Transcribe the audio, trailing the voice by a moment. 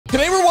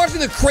Today we're watching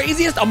the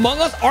craziest Among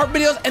Us art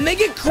videos, and they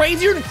get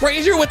crazier and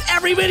crazier with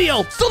every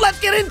video. So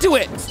let's get into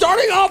it.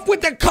 Starting off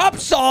with the cup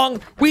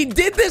song. We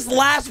did this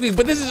last week,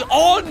 but this is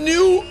all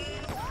new.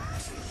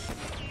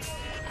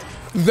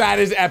 That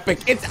is epic.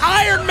 It's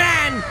Iron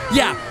Man.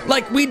 Yeah,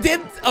 like we did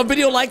a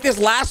video like this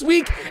last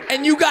week,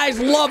 and you guys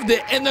loved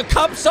it. And the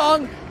cup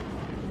song,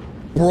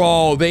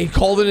 bro, they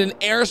called it an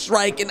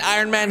airstrike, and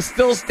Iron Man's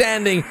still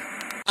standing.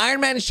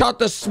 Iron Man shot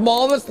the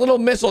smallest little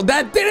missile.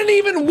 That didn't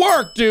even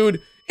work,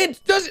 dude.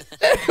 It doesn't.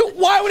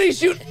 Why would he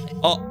shoot?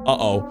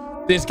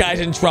 Uh-oh. This guy's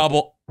in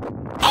trouble.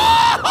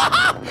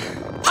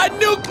 Oh! A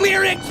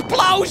nuclear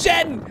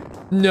explosion!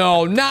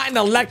 No, not an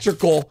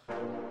electrical.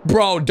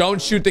 Bro,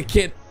 don't shoot the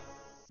kid.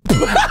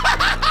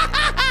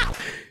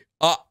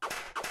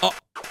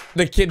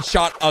 The kid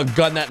shot a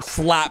gun that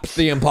slaps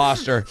the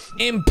imposter.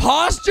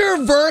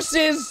 Imposter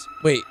versus...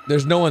 Wait,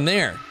 there's no one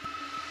there.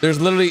 There's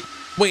literally...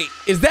 Wait,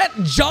 is that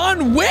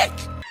John Wick?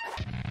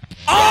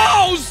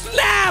 Oh,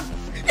 snap!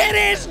 It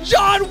is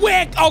John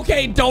Wick!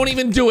 Okay, don't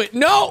even do it.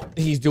 No!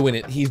 He's doing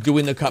it. He's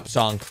doing the cup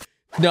song.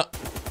 No.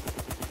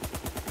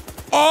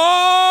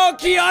 Oh,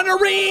 Keanu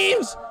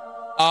Reeves!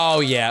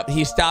 Oh, yeah.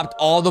 He stopped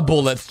all the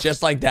bullets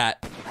just like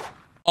that.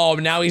 Oh,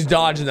 now he's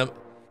dodging them.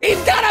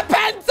 He's got a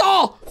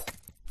pencil!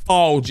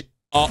 Oh,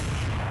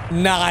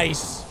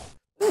 nice.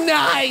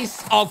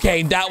 Nice.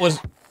 Okay, that was...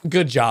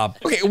 Good job.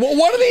 Okay, well,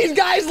 what are these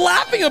guys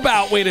laughing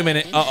about? Wait a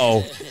minute.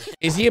 Uh-oh.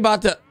 Is he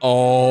about to...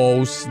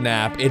 Oh,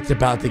 snap. It's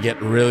about to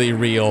get really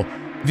real.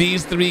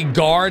 These three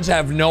guards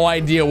have no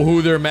idea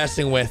who they're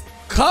messing with.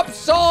 Cup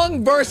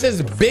song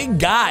versus big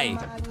guy.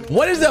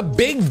 What is a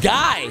big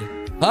guy?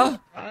 Huh?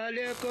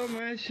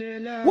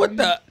 What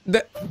the...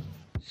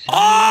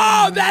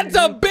 Oh, that's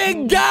a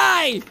big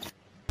guy!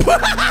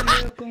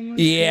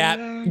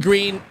 Yeah,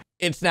 green...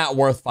 It's not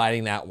worth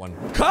fighting that one.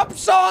 Cup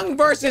song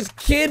versus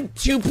kid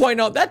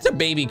 2.0. That's a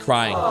baby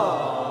crying.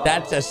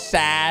 That's a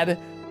sad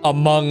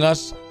Among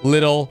Us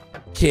little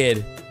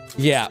kid.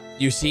 Yeah,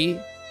 you see?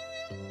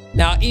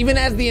 Now, even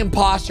as the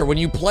imposter, when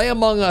you play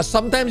Among Us,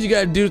 sometimes you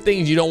gotta do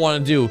things you don't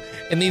want to do.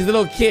 And these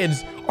little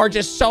kids are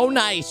just so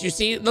nice. You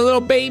see, the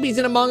little babies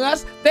in Among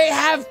Us, they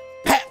have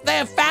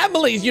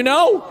families, you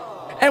know?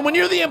 And when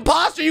you're the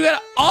imposter, you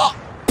gotta... Oh!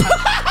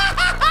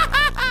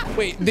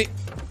 Wait,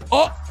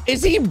 oh!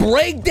 Is he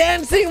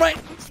breakdancing right?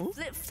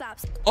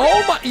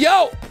 Oh my,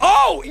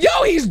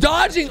 yo, he's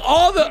dodging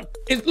all the,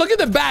 look at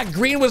the back.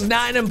 Green was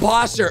not an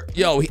imposter.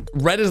 Yo,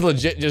 red is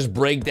legit just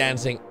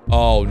breakdancing.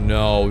 Oh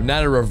no,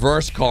 not a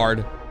reverse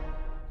card.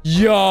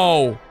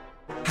 Yo,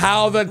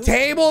 how the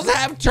tables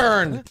have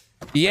turned.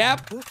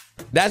 Yep,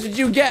 that's what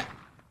you get.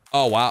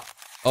 Oh, wow.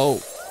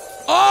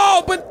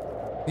 Oh, but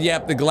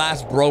yep, the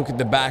glass broke in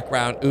the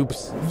background.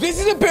 Oops. This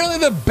is apparently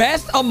the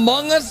best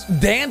Among Us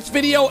dance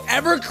video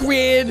ever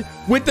created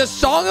with the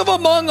song of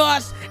Among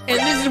Us. And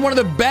this is one of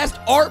the best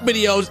art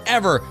videos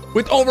ever.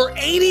 With over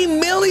 80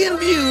 million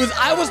views,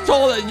 I was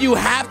told that you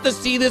have to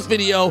see this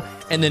video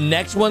and the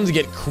next ones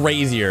get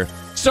crazier.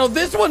 So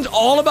this one's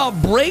all about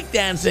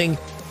breakdancing.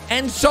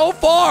 And so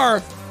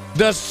far,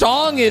 the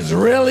song is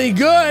really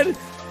good.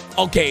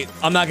 Okay,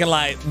 I'm not gonna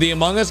lie. The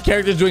Among Us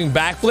characters doing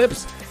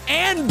backflips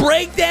and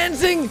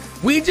breakdancing.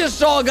 We just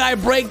saw a guy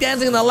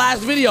breakdancing in the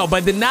last video,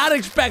 but did not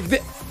expect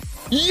it.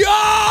 Yo!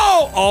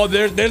 Oh,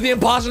 there's the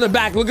imposter in the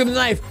back. Look at the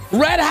knife.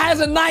 Red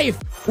has a knife.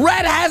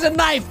 Red has a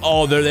knife.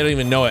 Oh, they don't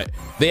even know it.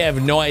 They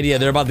have no idea.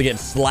 They're about to get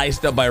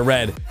sliced up by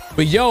red.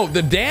 But yo,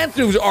 the dance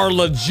moves are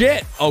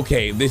legit.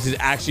 Okay, this is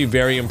actually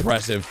very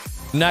impressive.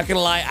 Not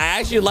gonna lie, I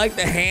actually like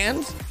the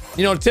hands.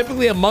 You know,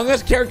 typically Among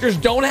Us characters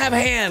don't have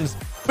hands,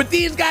 but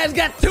these guys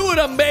got two of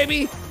them,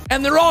 baby,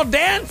 and they're all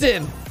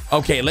dancing.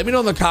 Okay, let me know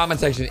in the comment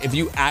section if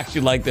you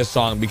actually like this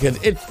song, because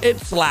it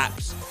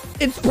slaps.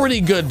 It's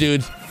pretty good,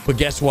 dudes. But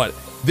guess what?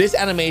 This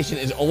animation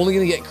is only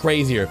gonna get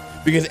crazier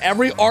because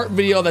every art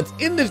video that's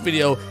in this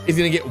video is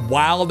gonna get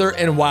wilder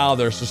and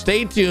wilder. So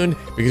stay tuned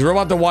because we're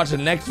about to watch the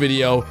next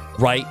video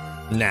right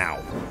now.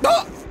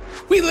 Oh,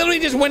 we literally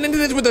just went into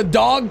this with a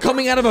dog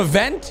coming out of a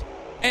vent.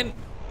 And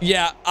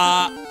yeah,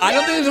 I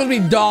don't think there's supposed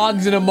to be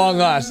dogs in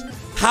Among Us.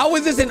 How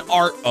is this an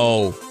art?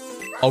 Oh,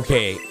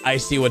 okay. I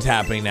see what's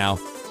happening now.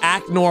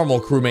 Act normal,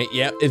 crewmate.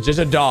 Yep, it's just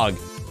a dog.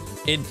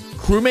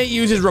 Crewmate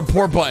uses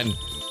report button.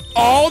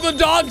 Oh, the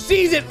dog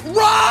sees it.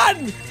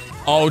 Run!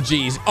 Oh,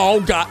 geez.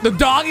 Oh, God. The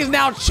dog is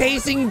now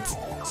chasing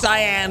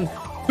Cyan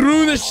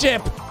through the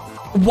ship.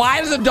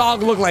 Why does the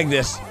dog look like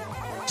this?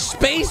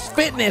 Space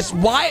fitness.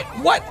 Why?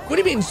 What? What do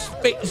you mean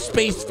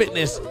space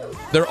fitness?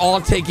 They're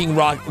all taking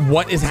rock.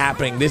 What is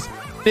happening? This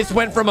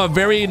went from a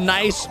very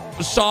nice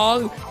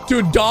song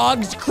to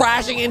dogs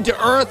crashing into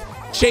Earth,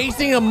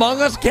 chasing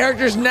Among Us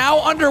characters now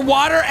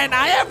underwater, and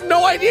I have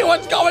no idea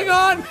what's going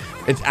on.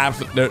 It's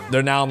absolutely,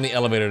 they're now in the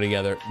elevator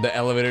together. The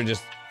elevator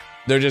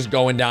they're just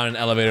going down an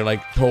elevator like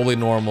totally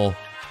normal.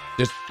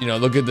 Just, you know,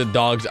 look at the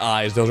dog's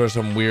eyes. Those are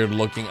some weird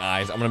looking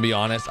eyes. I'm gonna be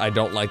honest, I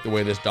don't like the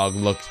way this dog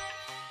looks.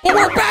 But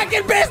we're back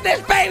in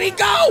business, baby,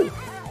 go!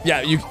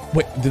 Yeah,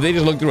 wait, did they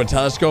just look through a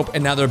telescope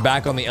and now they're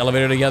back on the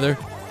elevator together?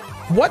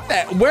 What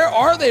the, where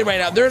are they right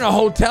now? They're in a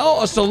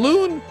hotel, a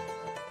saloon?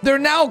 They're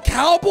now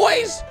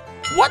cowboys?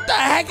 What the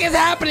heck is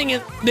happening?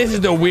 This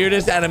is the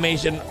weirdest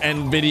animation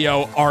and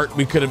video art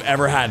we could have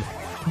ever had.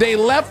 They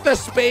left the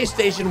space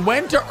station,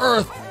 went to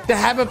Earth to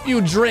have a few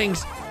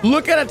drinks,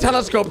 look at a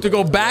telescope to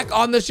go back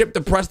on the ship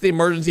to press the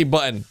emergency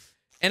button.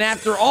 And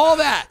after all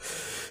that,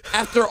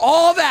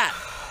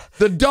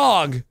 the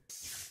dog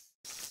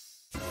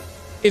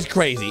is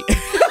crazy.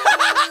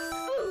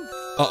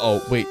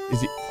 Uh-oh, wait, is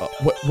he,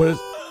 what is,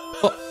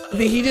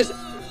 did he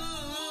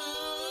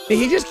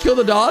just kill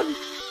the dog?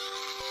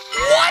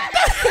 What the?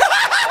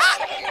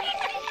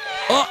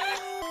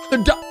 The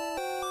dog.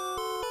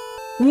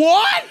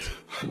 What?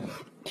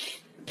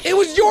 It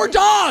was your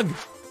dog.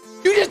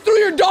 You just threw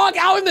your dog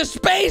out into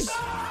space.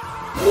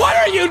 What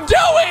are you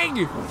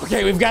doing?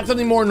 Okay, we've got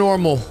something more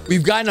normal.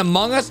 We've got an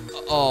Among Us.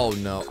 Oh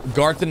no,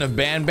 Garth and a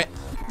band. Did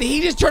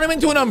he just turn him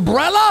into an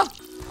umbrella?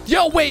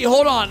 Yo, wait,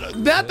 hold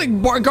on. That the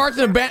Garth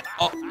and a band.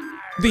 Oh,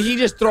 did he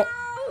just throw?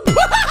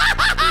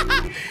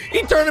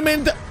 He turned him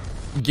into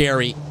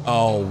Gary.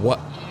 Oh, what?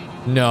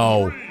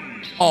 No.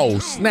 Oh,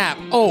 snap.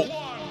 Oh,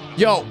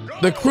 yo,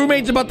 the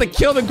crewmate's about to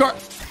kill the guard.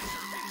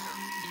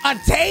 A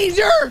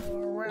taser?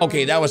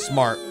 Okay, that was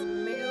smart.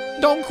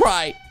 Don't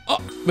cry. Oh,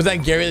 was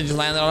that Gary that just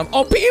landed on him?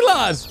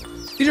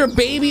 Opilas! These are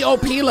baby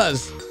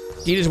Opilas.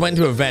 He just went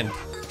to a vent.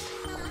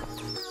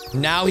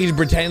 Now he's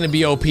pretending to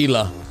be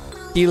Opila.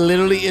 He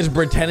literally is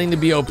pretending to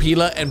be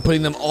Opila and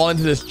putting them all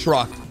into this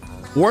truck.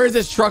 Where is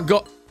this truck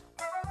go?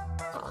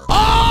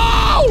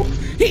 Oh!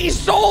 He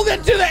sold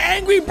it to the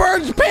Angry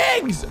Birds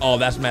pigs! Oh,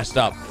 that's messed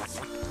up.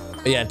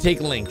 Yeah, take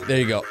Link. There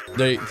you go.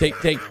 There,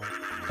 take.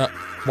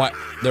 What?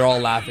 They're all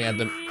laughing at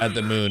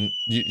the moon.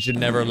 You should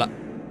never laugh.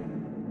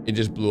 It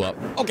just blew up.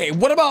 Okay,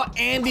 what about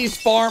Andy's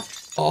farm?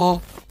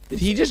 Oh, did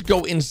he just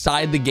go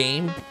inside the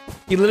game?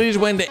 He literally just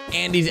went to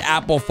Andy's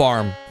apple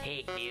farm.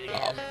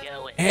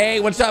 Hey,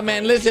 what's up,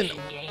 man? Listen.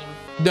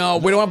 No,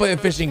 we don't want to play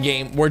the fishing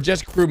game. We're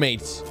just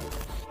crewmates.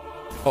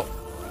 Oh,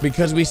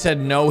 because we said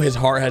no, his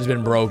heart has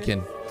been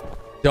broken.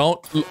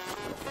 Don't.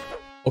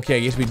 Okay, I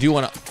guess we do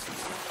want to.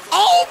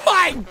 Oh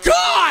my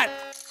God!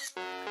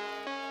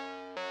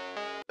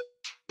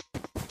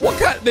 What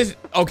kind of this?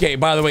 Okay,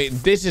 by the way,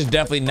 this is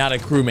definitely not a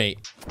crewmate.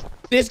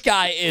 This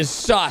guy is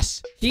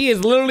sus. He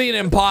is literally an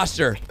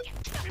imposter.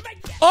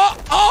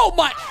 Oh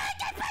my.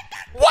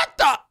 What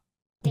the?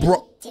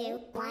 Bro.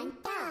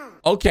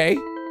 Okay.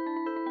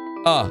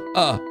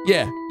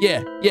 Yeah.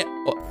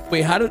 Oh,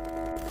 wait, how did?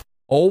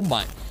 Oh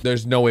my.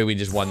 There's no way we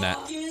just won that.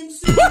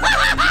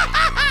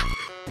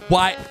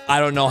 Why? I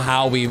don't know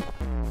how we.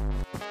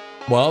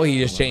 Well, he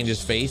just changed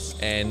his face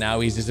and now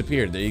he's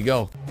disappeared. There you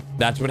go.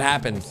 That's what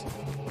happens.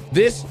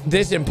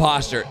 This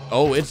imposter.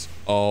 Oh, it's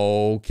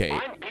okay.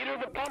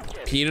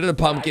 Peter the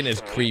Pumpkin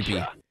is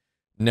creepy.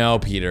 No,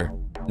 Peter,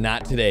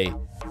 not today.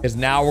 Because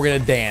now we're gonna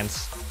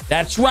dance.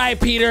 That's right,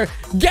 Peter.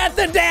 Get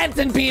the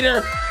dancing,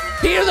 Peter.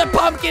 Peter the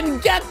Pumpkin,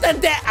 get the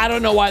dance. I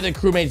don't know why the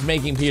crewmate's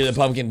making Peter the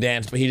Pumpkin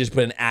dance, but he just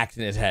put an axe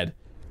in his head.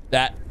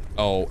 That.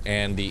 Oh,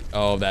 Andy.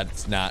 Oh,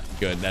 that's not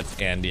good. That's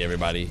Andy,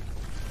 everybody.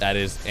 That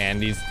is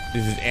Andy's.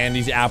 This is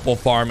Andy's apple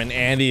farm, and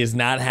Andy is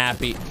not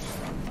happy.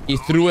 He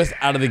threw us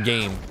out of the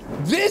game.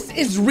 This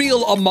is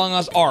real Among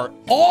Us art,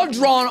 all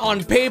drawn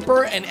on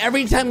paper, and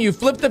every time you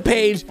flip the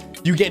page,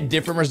 you get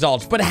different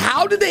results. But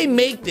how did they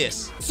make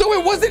this? So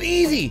it wasn't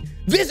easy.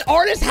 This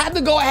artist had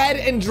to go ahead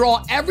and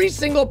draw every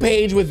single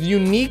page with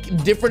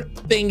unique different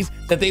things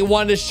that they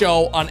wanted to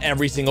show on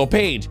every single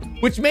page,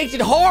 which makes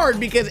it hard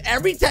because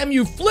every time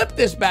you flip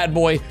this bad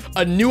boy,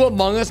 a new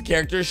Among Us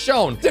character is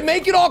shown. To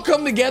make it all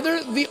come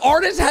together, the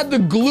artist had to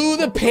glue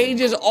the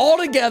pages all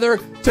together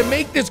to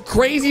make this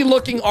crazy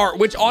looking art,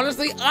 which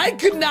honestly, I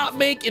could not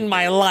make in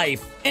my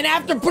life. And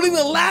after putting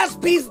the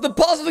last piece of the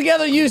puzzle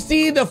together, you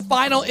see the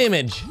final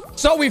image.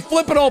 So we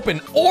flip it open.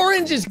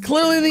 Orange is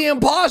clearly the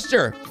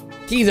imposter.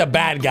 He's a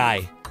bad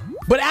guy.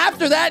 But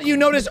after that, you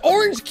notice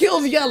orange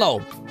kills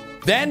yellow.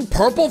 Then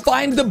purple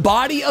finds the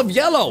body of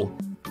yellow.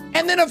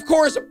 And then, of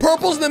course,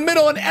 purple's in the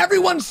middle and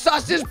everyone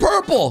susses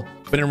purple.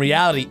 But in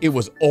reality, it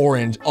was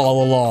orange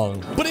all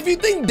along. But if you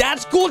think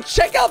that's cool,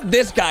 check out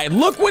this guy.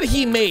 Look what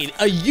he made.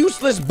 A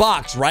useless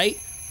box, right?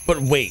 But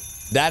wait,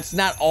 that's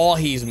not all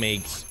he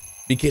makes.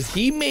 Because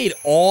he made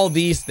all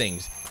these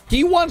things.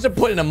 He wants to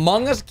put an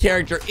Among Us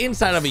character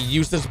inside of a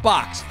useless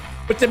box.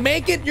 But to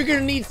make it, you're gonna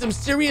need some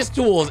serious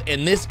tools,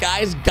 and this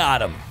guy's got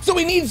them. So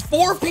he needs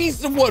 4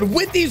 pieces of wood.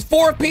 With these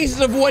 4 pieces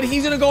of wood,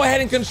 he's gonna go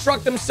ahead and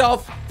construct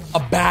himself a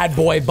bad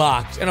boy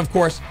box. And of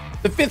course,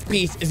 the 5th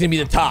piece is gonna be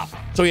the top.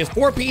 So he has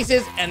 4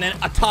 pieces and then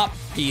a top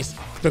piece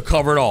to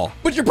cover it all.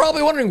 But you're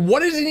probably wondering,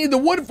 what does he need the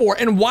wood for?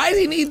 And why does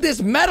he need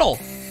this metal?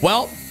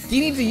 Well, he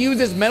needs to use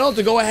this metal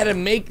to go ahead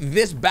and make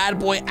this bad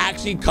boy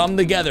actually come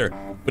together.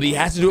 But he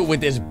has to do it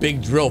with this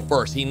big drill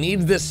first. He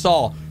needs this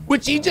saw,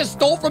 which he just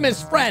stole from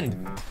his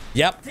friend.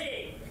 Yep.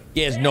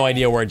 He has no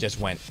idea where it just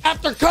went.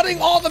 After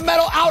cutting all the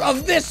metal out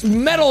of this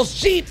metal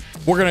sheet,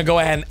 we're gonna go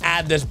ahead and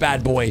add this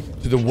bad boy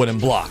to the wooden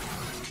block.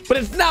 But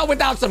it's not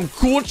without some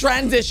cool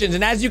transitions.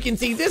 And as you can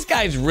see, this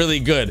guy's really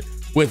good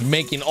with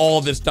making all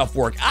of this stuff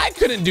work. I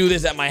couldn't do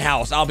this at my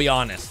house, I'll be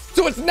honest.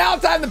 So it's now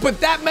time to put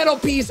that metal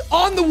piece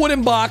on the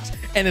wooden box,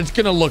 and it's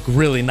gonna look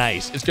really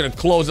nice. It's gonna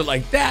close it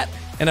like that.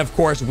 And of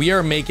course, we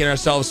are making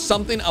ourselves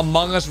something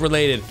Among Us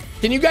related.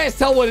 Can you guys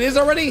tell what it is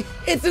already?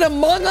 It's an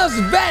Among Us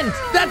vent.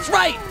 That's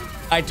right.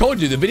 I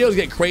told you, the videos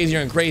get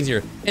crazier and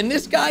crazier, and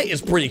this guy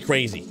is pretty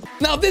crazy.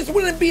 Now, this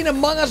wouldn't be an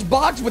Among Us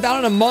box without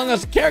an Among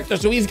Us character,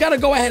 so he's got to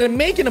go ahead and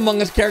make an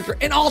Among Us character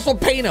and also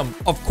paint him.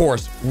 Of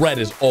course, red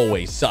is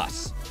always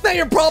sus. Now,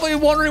 you're probably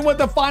wondering what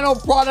the final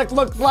product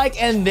looks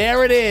like, and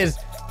there it is.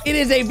 It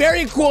is a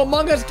very cool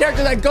Among Us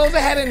character that goes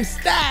ahead and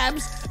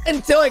stabs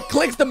until it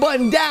clicks the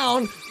button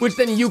down, which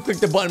then you click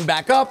the button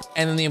back up,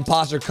 and then the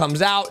imposter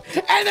comes out,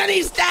 and then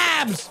he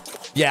stabs.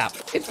 Yeah,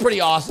 it's pretty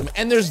awesome.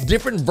 And there's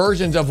different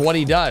versions of what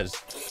he does.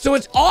 So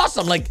it's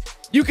awesome. Like,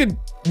 you could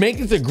make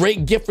this a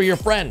great gift for your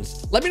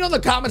friends. Let me know in the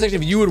comment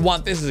section if you would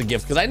want this as a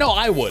gift, because I know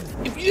I would.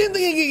 If you didn't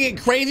think it could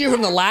get crazier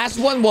from the last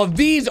one, well,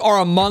 these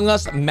are Among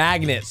Us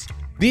magnets.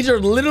 These are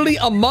literally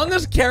Among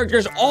Us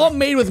characters all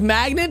made with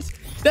magnets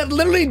that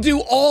literally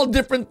do all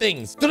different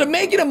things. So to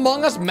make an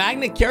Among Us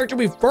magnet character,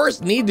 we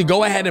first need to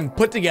go ahead and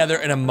put together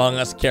an Among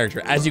Us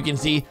character. As you can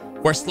see,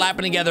 we're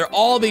slapping together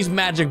all these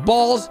magic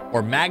balls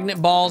or magnet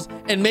balls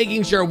and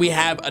making sure we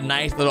have a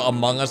nice little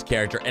Among Us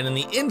character. And in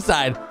the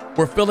inside,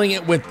 we're filling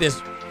it with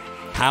this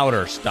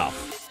powder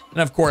stuff. And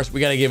of course,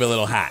 we gotta give it a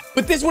little hat.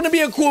 But this wouldn't be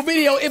a cool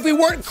video if we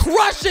weren't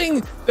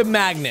crushing the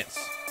magnets.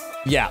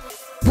 Yeah,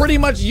 pretty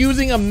much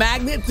using a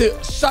magnet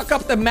to suck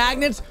up the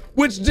magnets,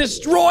 which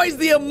destroys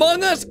the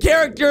Among Us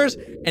characters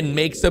and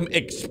makes them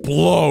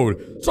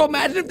explode. So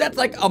imagine if that's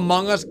like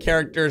Among Us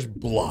characters'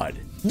 blood.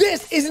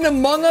 This is an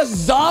Among Us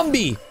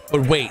zombie.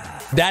 But wait,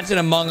 that's an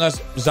Among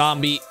Us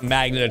zombie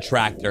magnet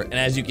attractor. And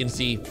as you can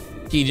see,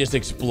 he just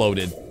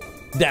exploded.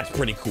 That's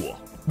pretty cool.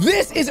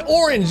 This is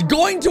orange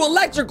going to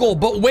electrical.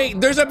 But wait,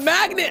 there's a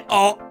magnet.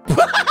 Oh,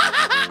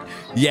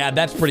 yeah,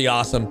 that's pretty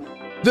awesome.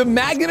 The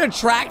magnet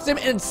attracts him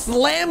and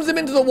slams him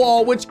into the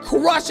wall, which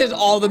crushes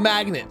all the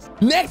magnets.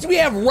 Next, we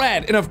have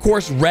red. And of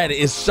course, red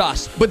is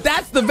sus. But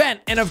that's the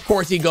vent. And of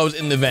course, he goes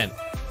in the vent.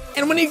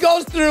 And when he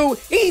goes through,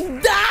 he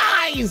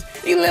dies.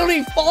 He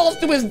literally falls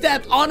to his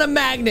death on a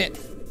magnet.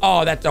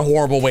 Oh, that's a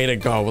horrible way to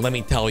go, let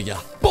me tell you.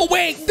 But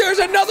wait, there's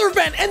another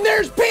vent, and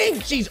there's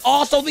Pink. She's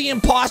also the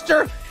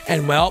imposter.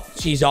 And well,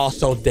 she's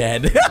also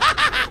dead.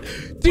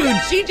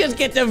 Dude, she just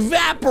gets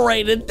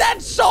evaporated.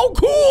 That's so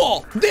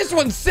cool. This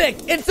one's sick.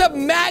 It's a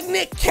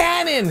magnet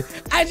cannon.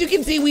 As you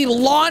can see, we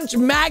launch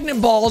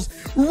magnet balls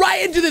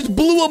right into this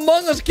blue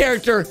Among Us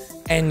character.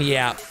 And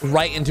yeah,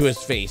 right into his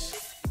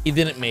face. He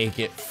didn't make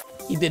it.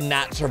 He did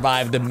not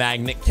survive the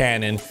magnet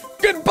cannon.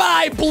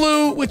 Goodbye,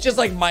 blue, which is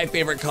like my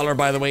favorite color,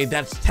 by the way.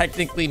 That's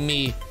technically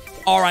me.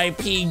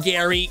 R.I.P.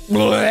 Gary.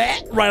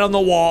 Blech, right on the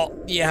wall.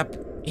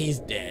 Yep, he's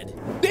dead.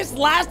 This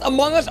last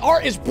Among Us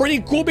art is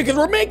pretty cool because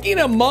we're making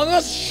Among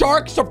Us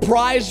Shark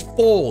Surprise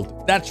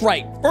Fold. That's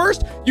right.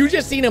 First, you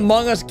just see an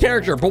Among Us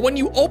character, but when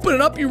you open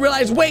it up, you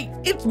realize, wait,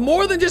 it's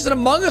more than just an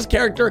Among Us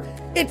character.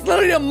 It's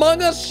literally an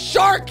Among Us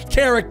Shark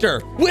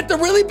character with the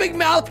really big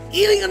mouth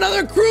eating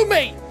another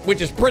crewmate, which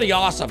is pretty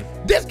awesome.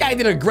 This guy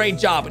did a great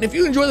job. And if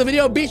you enjoyed the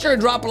video, be sure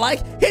to drop a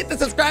like, hit the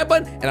subscribe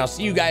button, and I'll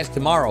see you guys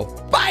tomorrow.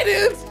 Bye, dudes.